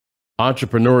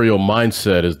Entrepreneurial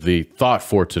mindset is the thought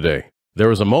for today. There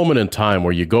is a moment in time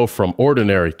where you go from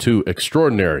ordinary to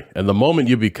extraordinary. And the moment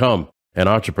you become an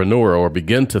entrepreneur or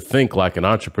begin to think like an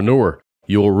entrepreneur,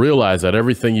 you will realize that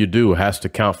everything you do has to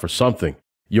count for something.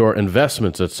 Your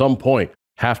investments at some point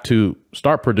have to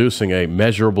start producing a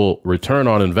measurable return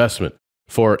on investment.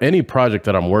 For any project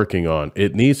that I'm working on,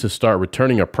 it needs to start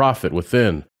returning a profit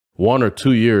within 1 or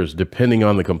 2 years, depending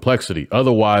on the complexity.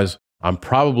 Otherwise, I'm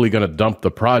probably going to dump the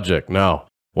project. Now,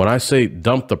 when I say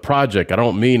dump the project, I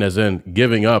don't mean as in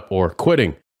giving up or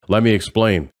quitting. Let me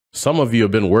explain. Some of you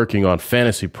have been working on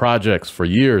fantasy projects for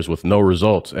years with no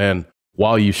results. And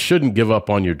while you shouldn't give up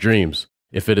on your dreams,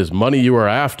 if it is money you are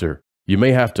after, you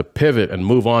may have to pivot and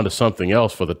move on to something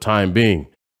else for the time being.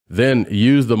 Then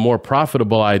use the more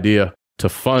profitable idea to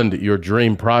fund your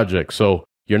dream project. So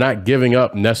you're not giving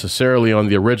up necessarily on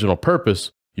the original purpose,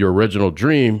 your original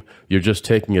dream. You're just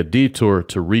taking a detour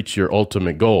to reach your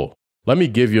ultimate goal. Let me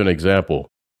give you an example.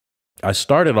 I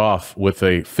started off with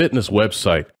a fitness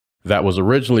website that was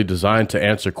originally designed to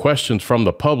answer questions from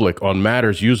the public on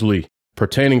matters usually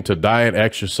pertaining to diet,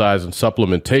 exercise, and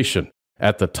supplementation.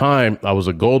 At the time, I was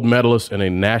a gold medalist in a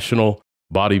national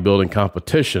bodybuilding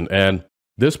competition, and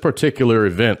this particular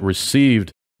event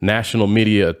received national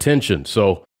media attention.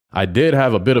 So I did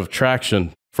have a bit of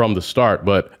traction from the start,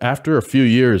 but after a few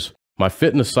years, my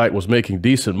fitness site was making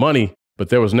decent money, but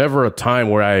there was never a time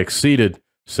where I exceeded,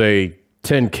 say,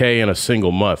 10K in a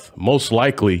single month. Most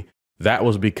likely, that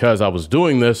was because I was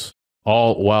doing this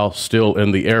all while still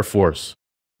in the Air Force.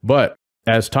 But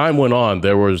as time went on,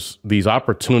 there was these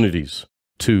opportunities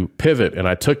to pivot, and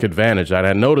I took advantage. And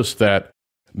I noticed that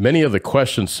many of the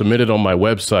questions submitted on my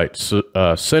website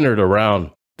centered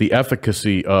around the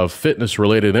efficacy of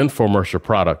fitness-related infomercial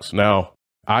products. Now,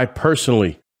 I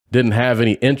personally didn't have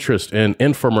any interest in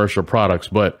infomercial products,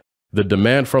 but the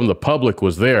demand from the public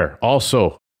was there.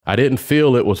 Also, I didn't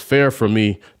feel it was fair for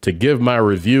me to give my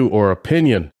review or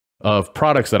opinion of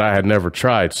products that I had never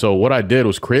tried. So what I did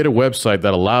was create a website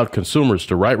that allowed consumers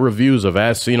to write reviews of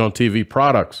as seen on TV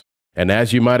products. And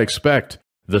as you might expect,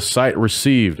 the site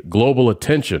received global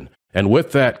attention. And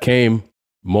with that came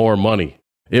more money.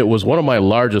 It was one of my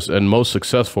largest and most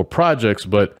successful projects,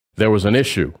 but there was an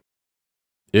issue.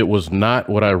 It was not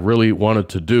what I really wanted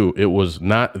to do. It was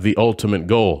not the ultimate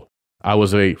goal. I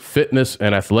was a fitness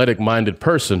and athletic-minded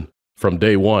person from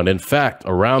day one. In fact,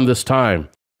 around this time,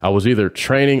 I was either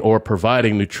training or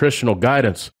providing nutritional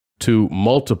guidance to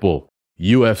multiple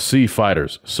UFC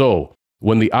fighters. So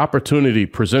when the opportunity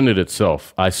presented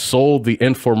itself, I sold the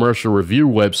infomercial review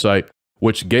website,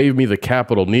 which gave me the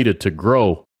capital needed to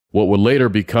grow what would later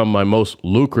become my most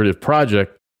lucrative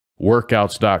project,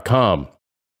 workouts.com,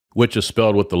 which is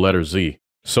spelled with the letter Z.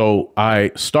 So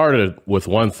I started with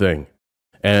one thing,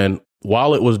 and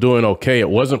while it was doing okay, it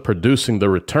wasn't producing the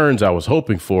returns I was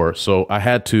hoping for. So I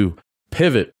had to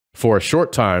pivot for a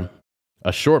short time,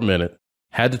 a short minute,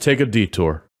 had to take a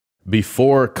detour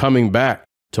before coming back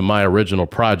to my original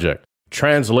project.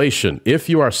 Translation: if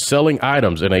you are selling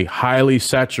items in a highly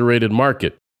saturated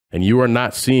market and you are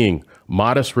not seeing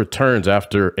modest returns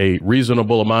after a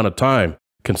reasonable amount of time,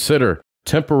 consider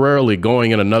temporarily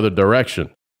going in another direction.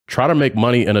 Try to make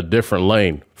money in a different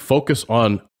lane. Focus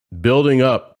on building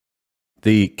up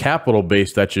the capital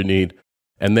base that you need,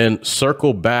 and then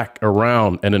circle back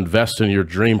around and invest in your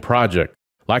dream project.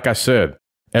 Like I said,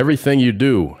 everything you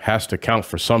do has to count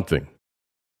for something.